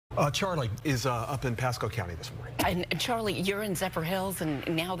Charley is up in Pasco County this morning. And Charley, you're in Zephyrhills,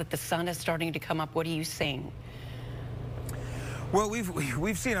 and now that the sun is starting to come up, what are you seeing? Well,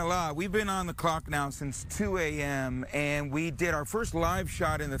 we've seen a lot. We've been on the clock now since 2 a.m. and we did our first live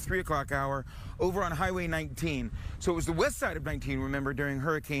shot in the 3 o'clock hour over on Highway 19. So it was the west side of 19, remember, during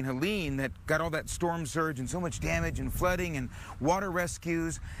Hurricane Helene that got all that storm surge and so much damage and flooding and water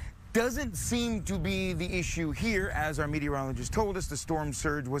rescues. Doesn't seem to be the issue here, as our meteorologist told us. The storm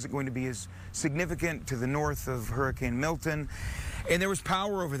surge wasn't going to be as significant to the north of Hurricane Milton, and there was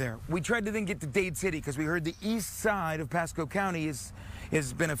power over there. We tried to then get to Dade City because we heard the east side of Pasco County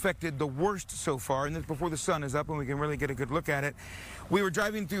has been affected the worst so far, and that's before the sun is up and we can really get a good look at it. We were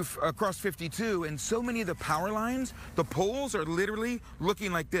driving through across 52, and so many of the power lines, the poles are literally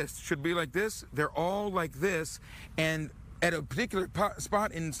looking like this. Should be like this. They're all like this, and at a particular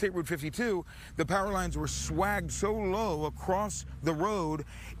spot in State Road 52, the power lines were swagged so low across the road,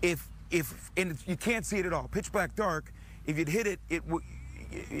 and you can't see it at all. Pitch black dark. If you'd hit it, it would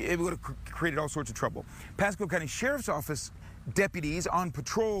have created all sorts of trouble. Pasco County Sheriff's Office deputies on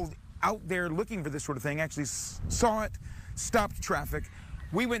patrol out there looking for this sort of thing actually saw it, stopped traffic.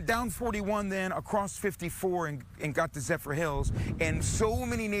 We went down 41 then across 54 and got to Zephyrhills, and so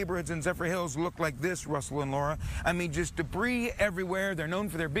many neighborhoods in Zephyrhills look like this, Russell and Laura. I mean, just debris everywhere. They're known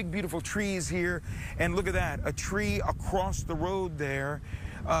for their big, beautiful trees here, and look at that, a tree across the road there,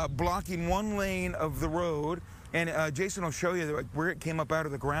 blocking one lane of the road. And Jason will show you where it came up out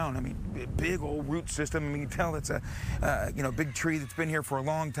of the ground. I mean, big old root system. I mean, you can tell it's a big tree that's been here for a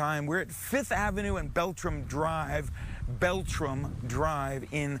long time. We're at 5th Avenue and Beltram Drive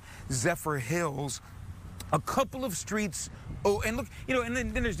in Zephyrhills. A couple of streets. Oh, and look, and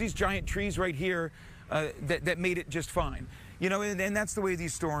then there's these giant trees right here that made it just fine. And that's the way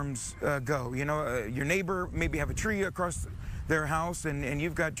these storms go. Your neighbor maybe have a tree across their house, and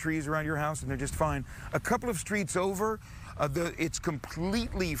you've got trees around your house, and they're just fine. A couple of streets over, it's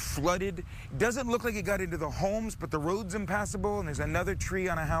completely flooded. It doesn't look like it got into the homes, but the road's impassable, and there's another tree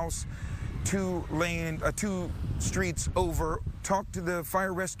on a house 2 streets over. Talked to the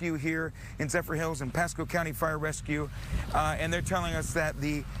fire rescue here in Zephyrhills and Pasco County Fire Rescue, and they're telling us that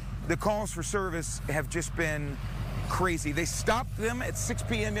the calls for service have just been crazy. They stopped them at 6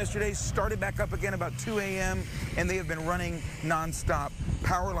 p.m. yesterday, started back up again about 2 a.m., and they have been running nonstop.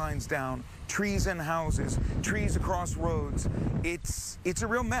 Power lines down, trees in houses, trees across roads. It's a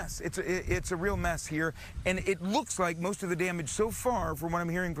real mess. It's a real mess here, and it looks like most of the damage so far, from what I'm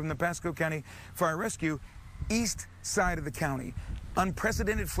hearing from the Pasco County Fire Rescue, east side of the county.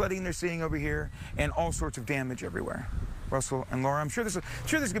 Unprecedented flooding they're seeing over here, and all sorts of damage everywhere. Russell and Laura, I'm sure this is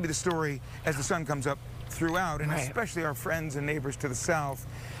going to be the story as the sun comes up throughout, and especially our friends and neighbors to the south.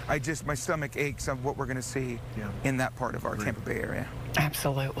 My stomach aches of what we're going to see in that part of our Tampa Bay area.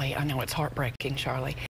 Absolutely. I know it's heartbreaking, Charley.